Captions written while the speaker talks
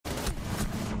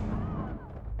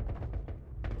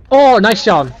Oh, nice,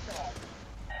 John.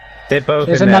 They're both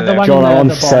There's in there. another one. John, I'm on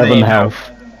the 7 bottom.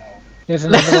 health. There's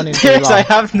another one in too Yes, I long.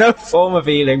 have no form of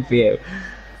healing for you.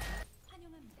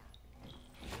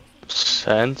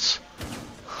 Sense.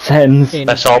 Sense.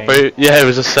 Let's operate. Yeah, it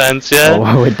was a sense, yeah.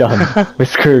 Oh, we're done. We're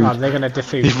screwed. Oh, they're gonna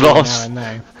defeat You've you now lost. and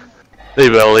now. They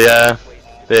will, yeah.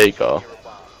 There you go.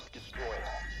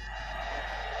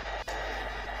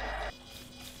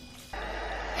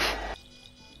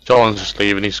 John's just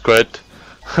leaving his squid.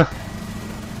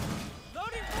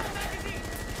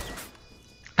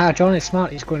 Ah, John is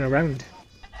smart, he's going around.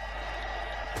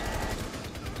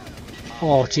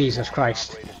 Oh, Jesus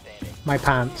Christ. My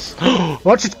pants.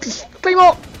 Watch it!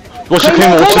 Claymore! What's the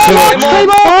claymore? What's the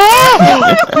claymore?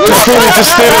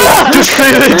 Just stay there! Just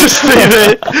stay there! Just stay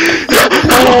there!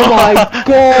 Oh my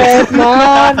god,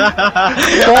 man!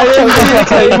 Why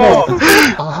Claymore?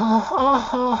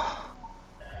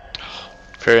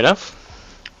 Fair enough.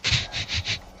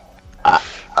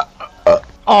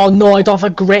 Oh no, I don't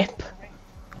have a grip.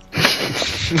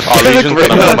 Oh, Legion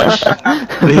haven't got much.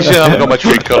 Legion haven't got much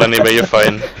recoil anyway. You're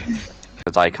fine.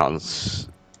 Because I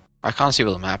can't see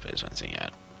where the map is or anything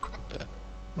yet.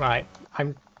 Right,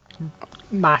 I'm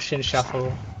mashing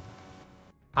shuffle.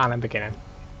 And I'm beginning.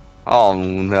 Oh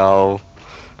no.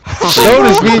 So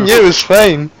does me and you. It's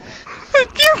fine.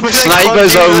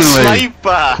 Snipers only.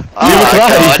 Sniper! Oh my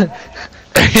god.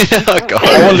 Oh god.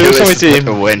 I want Lewis on my team.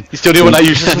 To win. He's the only one that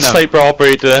uses the No. sniper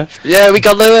operator. Yeah, we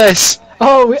got Lewis.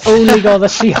 Oh, we only got the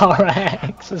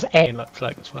CRX, as it looks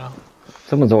like as well.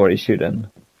 Someone's already shooting.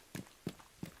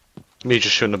 Me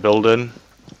just shooting a building.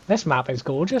 This map is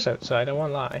gorgeous outside, I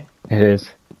won't lie. It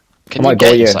is. Can I you might go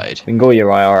get your, inside? we can go your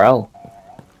IRL.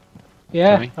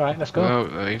 Yeah, Can we? alright, let's go.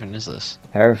 Where even is this?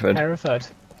 Hereford. Hereford.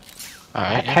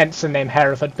 Alright. Hence the name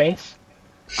Hereford Base.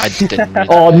 I didn't read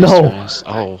Oh, that, no. to be honest.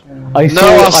 Oh. I No, saw,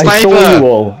 a I saw sniper! you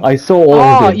all. I saw all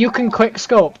Oh, of you. you can quick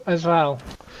scope as well.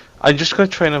 I'm just gonna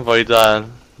try and avoid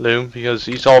Loom because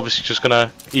he's obviously just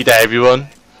gonna eat everyone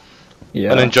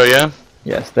Yeah. and enjoy it.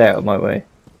 Yeah, stay out of my way.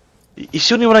 He's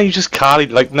the only one that uses Kali.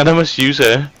 Like none of us use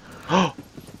it.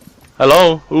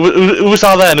 Hello? Who was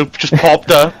that then? Who just popped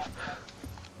up?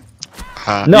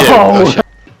 No! Yeah, oh, shit.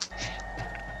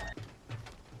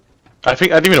 I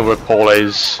didn't even know where Paul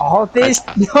is. Oh, there's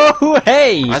no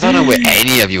way! I don't know where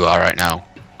any of you are right now.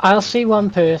 I'll see one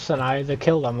person, I either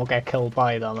kill them or get killed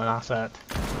by them, and that's it.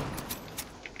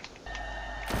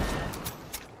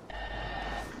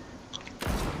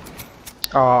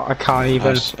 Oh, I can't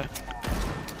even.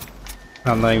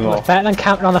 Not Well, anymore. it's better than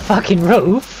camping on the fucking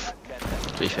roof.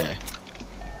 To be fair.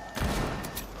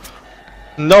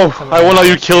 No, I won't let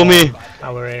you kill me.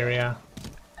 Our area.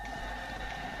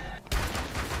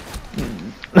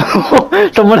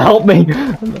 Someone help me!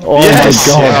 Oh Yes!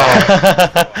 my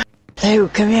god. Lou,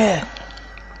 come here!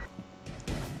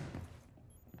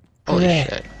 Holy Yeah.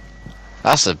 shit.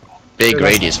 That's a big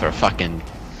radius for a fucking...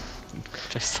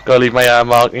 Just... Gotta leave my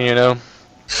marking, you know.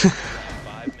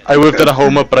 I would have done a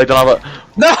home up, but I don't have a.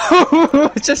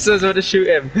 No! Just as I was to shoot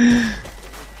him.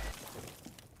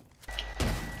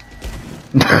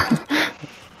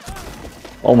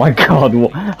 Oh my god.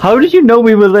 How did you know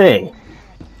we were there?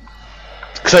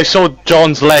 Because I saw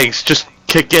John's legs just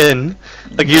kick in.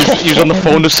 Like he was on the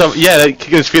phone to some. Yeah, like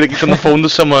kicking his feet like he's on the phone to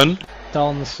someone.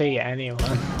 Don't see anyone.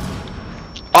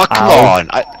 Oh, come Ow. on!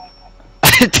 I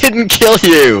didn't kill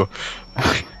you!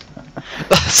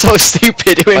 That's so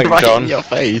stupid, it went Thank right John. in your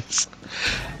face.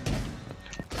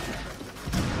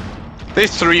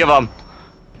 There's 3 of them.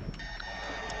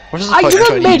 What is the I point of did a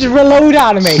trying to use- mid-reload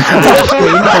animation!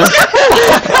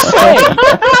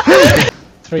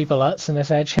 3 bullets in this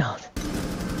headshot.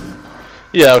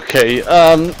 Yeah, okay.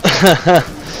 I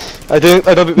don't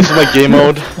think this is my game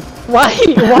mode. Why?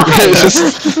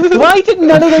 Why? Why did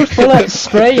none of those bullets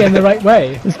spray in the right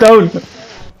way? Stone!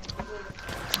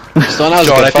 Stone has a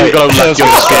John, good I think you got fight. lucky on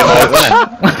this game mode, isn't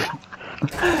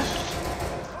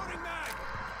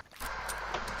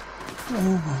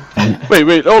it?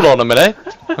 Wait, hold on a minute.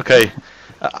 Okay.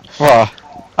 What?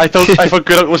 I thought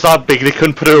Gridlock was that big they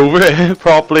couldn't put it over it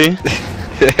properly.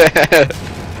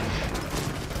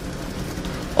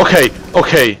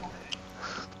 Okay.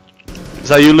 Is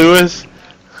that you, Lewis?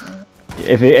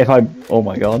 If I... Oh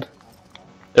my god.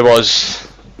 It was.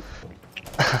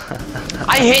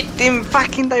 I hit him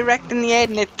fucking direct in the head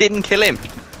and it didn't kill him.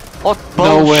 What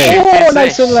No way. Oh, is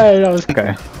nice this? one there. That was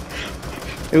Okay.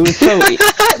 It was so...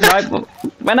 like,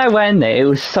 when I went there, it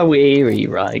was so eerie,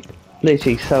 right?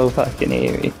 Literally so fucking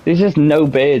eerie. There's just no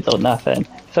birds or nothing.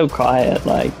 So quiet,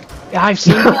 like... I've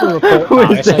seen people report Who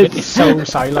that. is It's this? so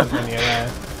silent when you're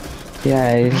there.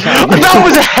 Yeah, That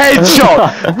was a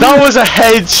headshot! That was a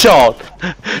headshot!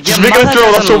 Just make it a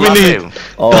draw, that's all we need.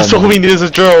 Oh That's all my- we need is a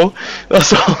draw.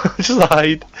 That's all. Just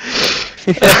hide.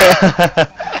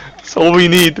 That's all we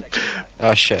need.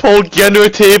 Oh shit. Paul, get under a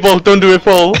table. Don't do it,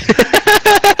 Paul.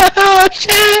 Oh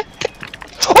shit!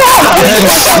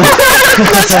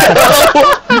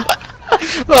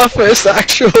 My first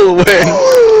actual win.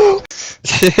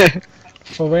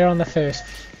 Well, we're on the first.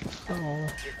 Oh.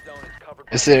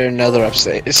 Is there another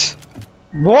upstairs?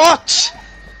 What?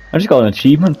 I just got an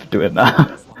achievement for doing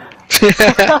that.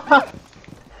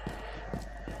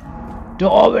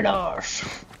 Dominors!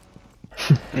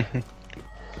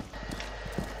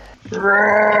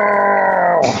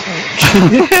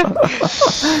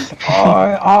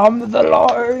 I am the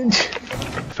Lord!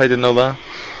 If I didn't know that,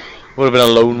 would have been a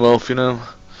lone wolf, you know.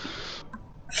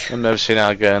 I've never seen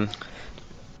that again.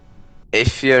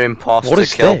 If you're imposter, What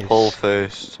is kill this? Paul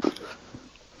first.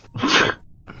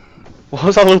 What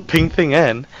was that little pink thing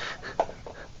in?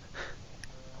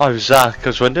 Oh, it was Zach. I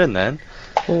was wondering then.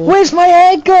 Where's my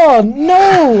egg gone?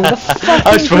 No! The fucking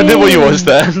I was wondering what you game. was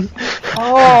then.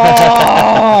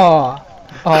 Oh!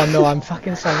 Oh no, I'm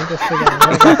fucking selling this again.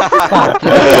 Fuck.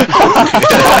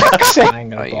 I ain't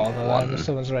gonna bother them.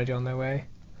 Someone's already on their way.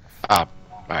 Ah,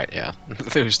 right, yeah.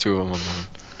 There's two of them.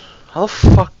 How the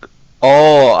fuck?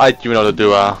 Oh, I do know how to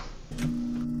do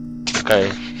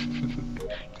Okay.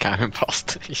 Can't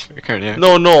imposter. Yeah.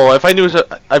 No. If I knew it was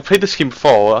I played this game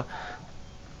before.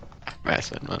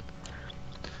 That's it, man.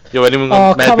 Yo, anyone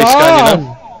Oh, got come Medbay scan? You on!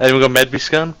 know? Anyone got Medbay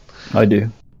scan? I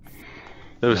do.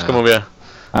 Lewis, come over here.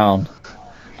 Hang on.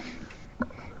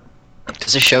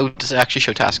 Does it actually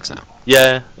show tasks now?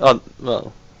 Yeah. Oh,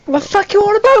 well. What the fuck you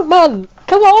all about, man?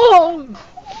 Come on!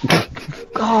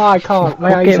 Oh, I can't. My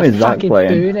What eyes game are is that fucking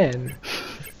playing? burning.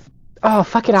 Oh,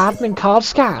 fucking admin card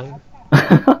scan.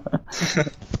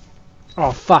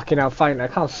 Oh, fucking hell, fine. I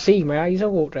can't see. My eyes are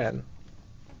watering.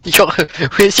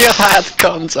 Where's your hat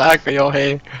contact for your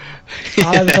hair?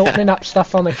 I was opening up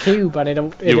stuff on the cube and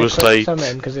it was clicked late.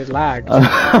 something because it lagged.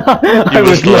 You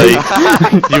was late.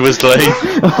 You was late.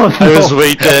 Oh, I was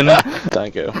waiting.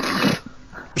 Thank you.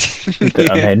 Bit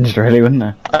unhinged, really, wouldn't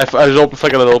it? I was hoping for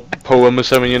like a little poem or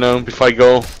something, you know, before I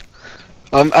go.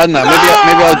 I don't know,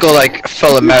 maybe I'll go like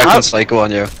full American Psycho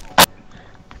on you.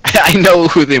 I know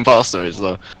who the imposter is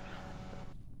though.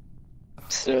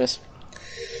 Serious.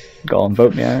 Go on,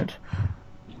 vote me out.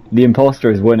 The imposter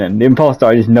is winning. The imposter,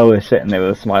 I just know, is sitting there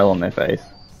with a smile on their face.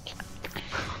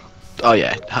 Oh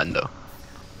yeah, Hundo.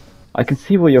 I can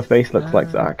see what your face looks like,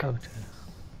 Zach.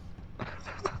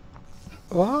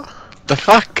 What? The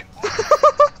fuck?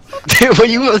 Were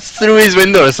you through his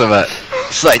window or something?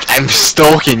 It's like, I'm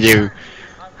stalking you.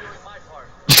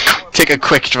 Just take a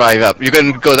quick drive up. You're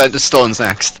gonna go down to Stones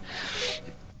next.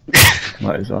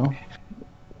 Might as well.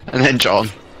 And then John.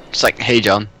 Just like, hey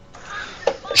John.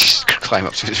 Just climb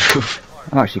up to his roof.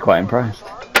 I'm actually quite impressed.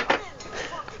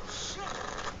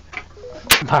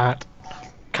 Pat.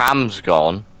 Cam's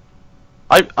gone.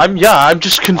 I'm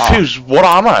just confused. What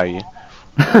am I?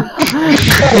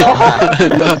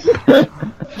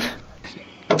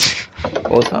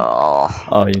 What's that? Oh.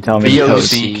 Oh, you tell me the code.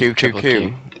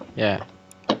 VOCQQQ. Yeah.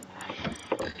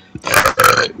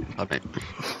 Love it.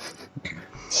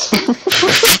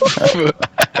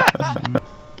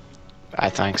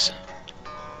 Thanks.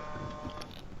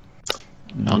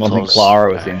 I don't think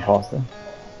Clara was the imposter.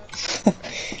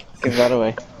 Give that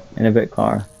away. In a bit,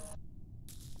 Clara.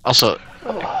 Also,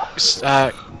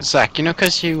 Zach, you know,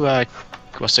 cause you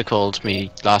what's it called me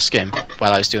last game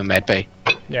while I was doing medbay.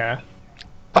 Yeah.